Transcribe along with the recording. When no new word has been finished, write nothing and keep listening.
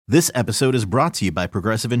This episode is brought to you by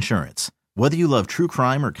Progressive Insurance. Whether you love true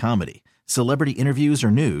crime or comedy, celebrity interviews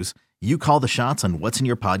or news, you call the shots on what's in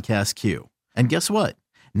your podcast queue. And guess what?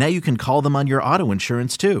 Now you can call them on your auto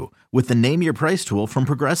insurance too with the Name Your Price tool from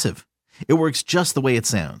Progressive. It works just the way it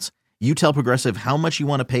sounds. You tell Progressive how much you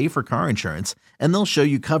want to pay for car insurance, and they'll show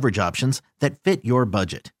you coverage options that fit your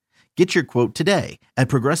budget. Get your quote today at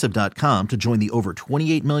Progressive.com to join the over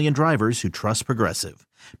 28 million drivers who trust Progressive.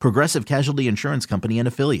 Progressive Casualty Insurance Company and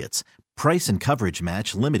Affiliates. Price and coverage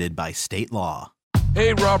match limited by state law.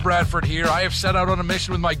 Hey, Rob Bradford here. I have set out on a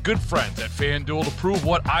mission with my good friends at FanDuel to prove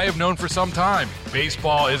what I have known for some time.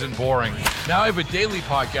 Baseball isn't boring. Now I have a daily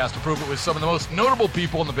podcast to prove it with some of the most notable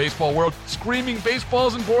people in the baseball world, screaming baseball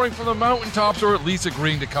isn't boring from the mountaintops, or at least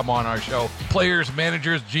agreeing to come on our show. Players,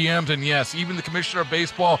 managers, GMs, and yes, even the commissioner of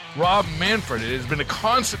baseball, Rob Manfred. It has been a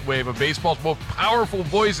constant wave of baseball's most powerful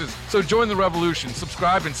voices. So join the revolution.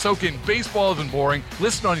 Subscribe and soak in Baseball Isn't Boring.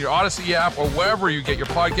 Listen on your Odyssey app or wherever you get your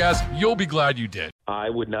podcasts. You'll be glad you did. I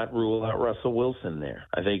would not rule out Russell Wilson there.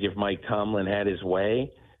 I think if Mike Tomlin had his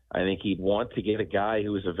way, I think he'd want to get a guy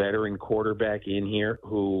who is a veteran quarterback in here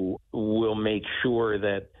who will make sure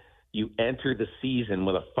that you enter the season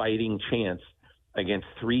with a fighting chance against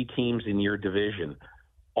three teams in your division,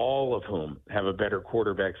 all of whom have a better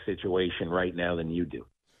quarterback situation right now than you do.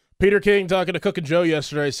 Peter King talking to Cook and Joe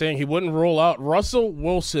yesterday saying he wouldn't rule out Russell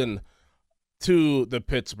Wilson to the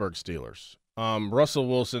Pittsburgh Steelers. Russell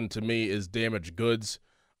Wilson, to me, is damaged goods.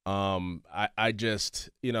 I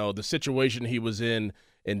just, the situation he was in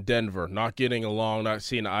Denver, not getting along, not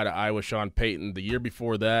seeing eye to eye with Sean Payton. The year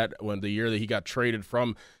before that, the year that he got traded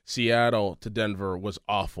from Seattle to Denver was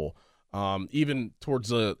awful. Even towards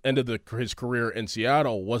the end of his career in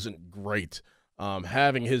Seattle wasn't great.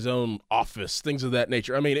 Having his own office, things of that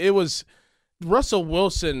nature. I mean, it was Russell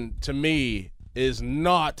Wilson, to me, is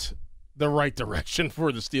not the right direction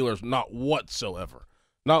for the Steelers, not whatsoever.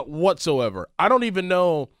 I don't even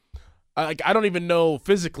know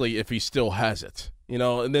physically if he still has it,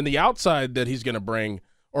 and then the outside that he's going to bring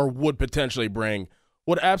or would potentially bring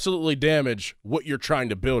would absolutely damage what you're trying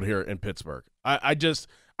to build here in Pittsburgh. I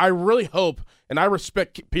really hope, and I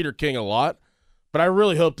respect Peter King a lot, but I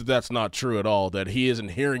really hope that that's not true at all, that he isn't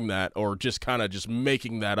hearing that or just kind of just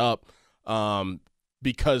making that up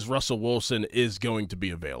because Russell Wilson is going to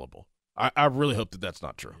be available. I really hope that that's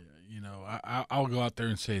not true. I'll go out there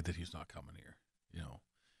and say that he's not coming here.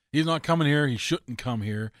 He's not coming here. He shouldn't come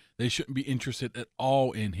here. They shouldn't be interested at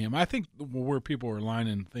all in him. I think where people are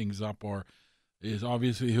lining things up is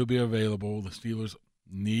obviously he'll be available. The Steelers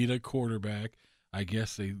need a quarterback. I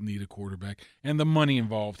guess they need a quarterback. And the money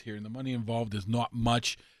involved here. And the money involved is not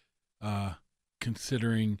much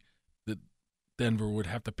considering that Denver would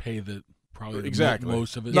have to pay probably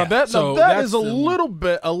most of it. Now that is a little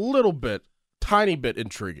bit, tiny bit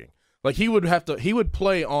intriguing. Like he would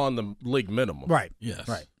play on the league minimum. Right. Yes.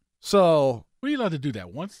 Right. So, are you allowed to do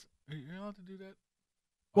that once? Are you allowed to do that?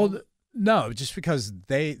 Well, no, just because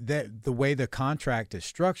the way the contract is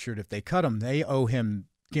structured, if they cut him, they owe him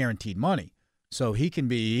guaranteed money. So he can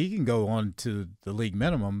go on to the league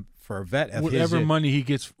minimum for a vet of whatever money he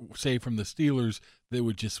gets, say from the Steelers, they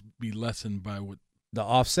would just be lessened by what the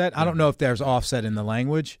offset. I don't know if there's offset in the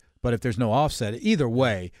language, but if there's no offset, either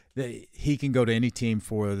way, he can go to any team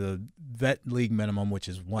for the vet league minimum, which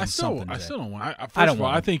is something. I still don't want. First of all,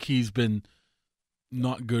 I think he's been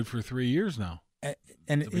not good for 3 years now.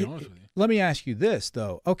 And let me ask you this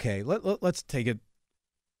though. Okay, let's take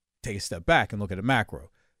a step back and look at it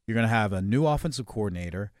macro. You're going to have a new offensive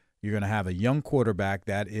coordinator. You're going to have a young quarterback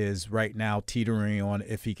that is right now teetering on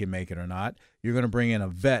if he can make it or not. You're going to bring in a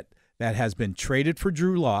vet that has been traded for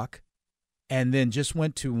Drew Lock and then just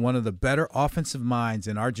went to one of the better offensive minds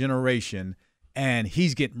in our generation, and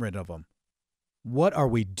he's getting rid of him. What are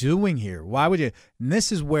we doing here? Why would you? And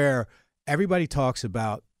this is where everybody talks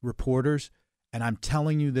about reporters, and I'm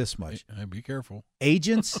telling you this much. Be careful.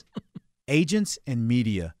 Agents and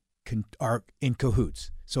media are in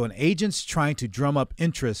cahoots. So an agent's trying to drum up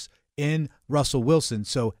interest in Russell Wilson.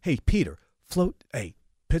 So, hey, Peter,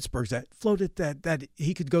 Pittsburgh's that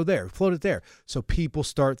he could go there, float it there. So people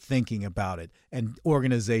start thinking about it and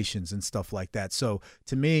organizations and stuff like that. So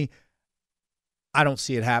to me, I don't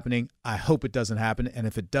see it happening. I hope it doesn't happen. And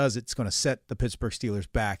if it does, it's going to set the Pittsburgh Steelers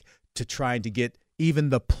back to trying to get even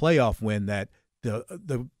the playoff win that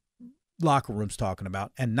the locker room's talking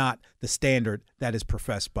about and not the standard that is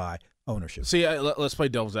professed by ownership. See, let's play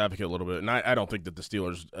devil's advocate a little bit. And I don't think that the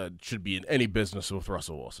Steelers should be in any business with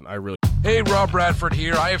Russell Wilson. I really Hey, Rob Bradford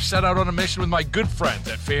here. I have set out on a mission with my good friends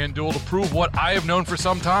at FanDuel to prove what I have known for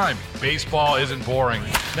some time. Baseball isn't boring.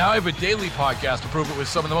 Now I have a daily podcast to prove it with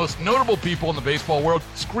some of the most notable people in the baseball world,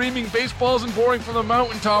 screaming baseball isn't boring from the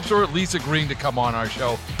mountaintops, or at least agreeing to come on our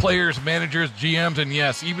show. Players, managers, GMs, and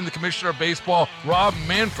yes, even the commissioner of baseball, Rob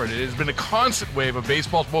Manfred. It has been a constant wave of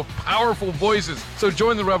baseball's most powerful voices. So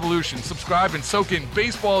join the revolution. Subscribe and soak in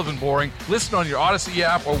Baseball Isn't Boring. Listen on your Odyssey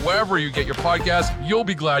app or wherever you get your podcast. You'll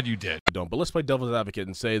be glad you did. Don't, but let's play devil's advocate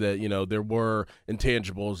and say that, you know, there were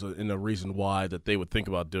intangibles and a reason why that they would think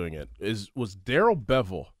about doing it. Was Darrell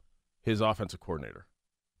Bevell his offensive coordinator?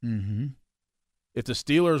 Mm-hmm. If the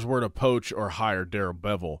Steelers were to poach or hire Darrell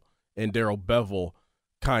Bevell, and Darrell Bevell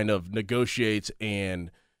kind of negotiates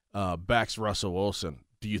and backs Russell Wilson,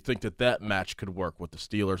 do you think that match could work with the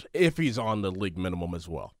Steelers if he's on the league minimum as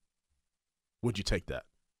well? Would you take that?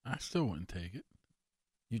 I still wouldn't take it.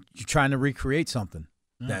 You're trying to recreate something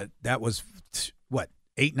that was, what,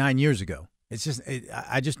 8-9 years ago. It's just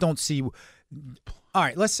I just don't see. All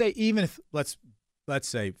right, let's say even if let's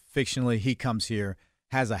say fictionally he comes here,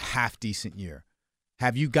 has a half decent year.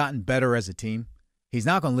 Have you gotten better as a team? He's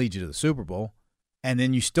not going to lead you to the Super Bowl, and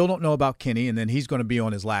then you still don't know about Kenny, and then he's going to be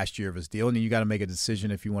on his last year of his deal, and then you got to make a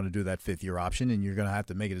decision if you want to do that 5th-year option, and you're going to have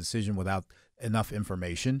to make a decision without enough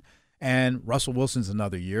information. And Russell Wilson's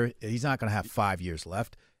another year. He's not going to have 5 years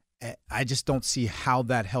left. I just don't see how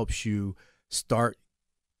that helps you start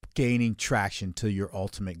gaining traction to your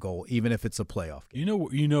ultimate goal, even if it's a playoff game.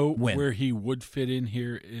 You know Win. Where he would fit in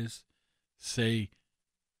here is, say,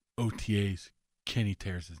 OTAs, Kenny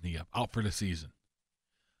tears his knee up, out for the season.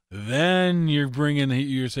 Then you're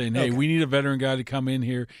saying, hey, we need a veteran guy to come in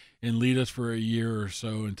here and lead us for a year or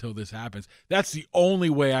so until this happens. That's the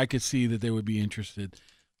only way I could see that they would be interested.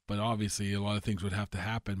 But obviously, a lot of things would have to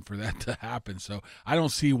happen for that to happen. So I don't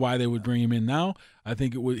see why they would bring him in now. I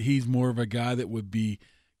think he's more of a guy that would be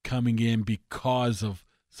coming in because of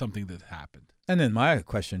something that happened. And then my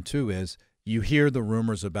question, too, is you hear the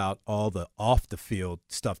rumors about all the off-the-field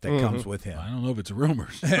stuff that comes with him. I don't know if it's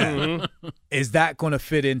rumors. Is that going to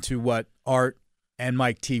fit into what Art and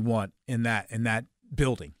Mike T want in that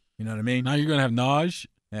building? You know what I mean? Now you're going to have Najee,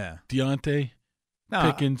 Yeah. Deontay,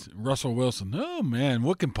 Pickens, Russell Wilson. Oh, man,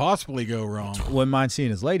 what can possibly go wrong? Wouldn't mind seeing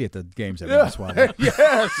his lady at the games every once in a while.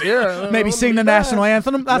 Yes, yeah. Maybe sing the national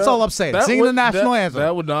anthem. That's all I'm saying. Sing the national anthem.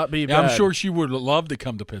 That would not be Yeah, bad. I'm sure she would love to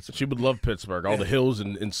come to Pittsburgh. She would love Pittsburgh. All the hills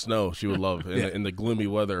and snow she would love in the gloomy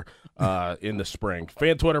weather in the spring.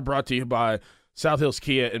 Fan Twitter brought to you by South Hills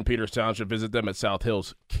Kia in Peters Township. Visit them at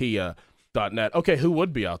southhillskia.net. Okay, who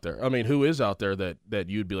would be out there? I mean, who is out there that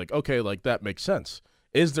you'd be like, okay, like that makes sense?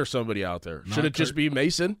 Is there somebody out there? Should it just be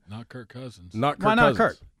Mason? Not Kirk Cousins. Not Kirk Why not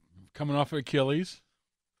Cousins. Kirk? Coming off of Achilles,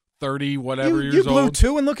 30 whatever years You blew old.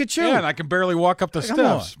 2 and look at you. Yeah, and I can barely walk up the Come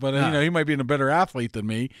steps. on. But Nah. he might be a better athlete than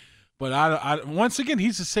me. But I once again,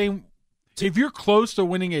 he's the same. If you're close to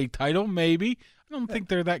winning a title, maybe. I don't think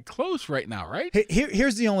they're that close right now, right?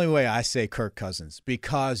 Here's the only way I say Kirk Cousins,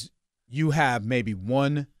 because you have maybe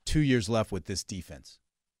 1-2 years left with this defense.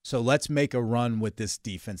 So let's make a run with this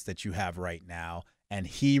defense that you have right now. And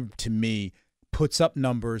he, to me, puts up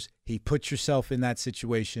numbers. He puts yourself in that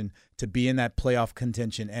situation to be in that playoff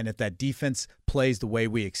contention. And if that defense plays the way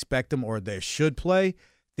we expect them or they should play,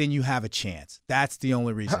 then you have a chance. That's the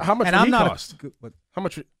only reason. How much and would I'm he not cost? what? How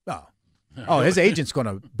much? Oh, his agent's going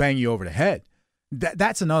to bang you over the head.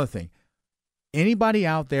 That's another thing. Anybody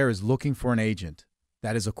out there is looking for an agent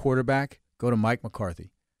that is a quarterback, go to Mike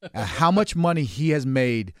McCarthy. How much money he has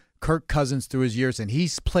made Kirk Cousins through his years, and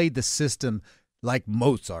he's played the system like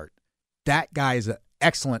Mozart. That guy is an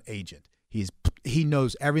excellent agent. He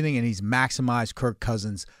knows everything, and he's maximized Kirk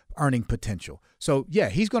Cousins' earning potential. So, yeah,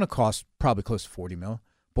 he's going to cost probably close to $40 million.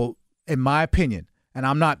 But in my opinion, and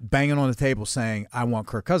I'm not banging on the table saying I want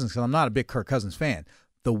Kirk Cousins because I'm not a big Kirk Cousins fan.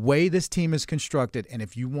 The way this team is constructed, and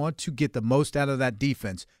if you want to get the most out of that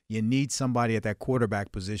defense, you need somebody at that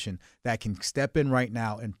quarterback position that can step in right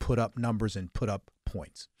now and put up numbers and put up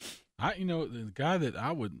points. The guy that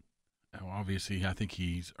I would – obviously, I think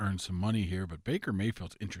he's earned some money here, but Baker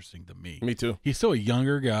Mayfield's interesting to me. Me too. He's still a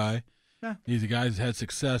younger guy. Yeah. He's a guy who's had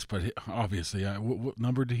success, but obviously, what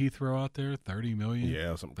number did he throw out there? $30 million?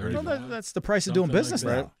 Yeah, something 30. crazy. Well, that's the price of doing Something like business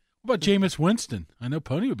that. now. What about Jameis Winston? I know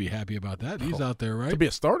Pony would be happy about that. He's out there, right? To be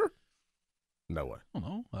a starter? No way. I don't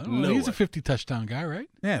know. No He's a way. 50-touchdown guy, right?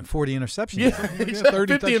 Yeah, and 40 interceptions. Yeah, he's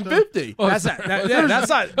 30 50 and touchdowns. 50. Oh, That's not. That's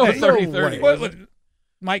not. Oh, hey, 30-30. what-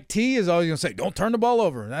 Mike T is always going to say, "Don't turn the ball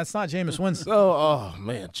over." That's not Jameis Winston. Oh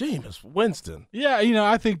man, Jameis Winston. Yeah,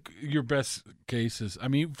 I think your best case is,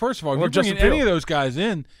 first of all, if Or you're Justin bringing any Fields. of those guys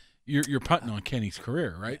in, you're punting on Kenny's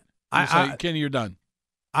career, right? You're saying, Kenny, you're done.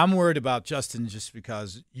 I'm worried about Justin just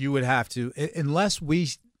because you would have to, unless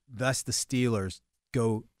the Steelers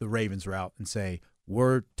go the Ravens route and say,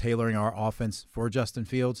 we're tailoring our offense for Justin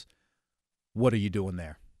Fields, what are you doing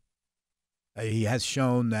there? He has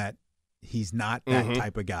shown that he's not that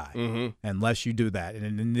type of guy unless you do that.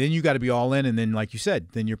 And then you got to be all in, and then, like you said,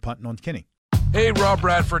 then you're punting on Kenny. Hey, Rob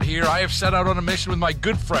Bradford here. I have set out on a mission with my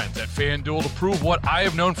good friends at FanDuel to prove what I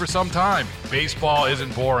have known for some time. Baseball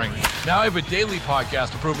isn't boring. Now I have a daily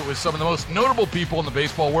podcast to prove it with some of the most notable people in the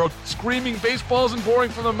baseball world, screaming baseball isn't boring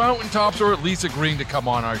from the mountaintops, or at least agreeing to come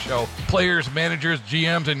on our show. Players, managers,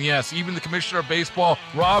 GMs, and yes, even the commissioner of baseball,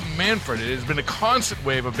 Rob Manfred. It has been a constant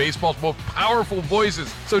wave of baseball's most powerful voices.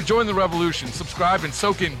 So join the revolution. Subscribe and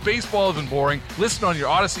soak in Baseball Isn't Boring. Listen on your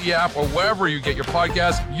Odyssey app or wherever you get your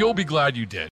podcasts. You'll be glad you did.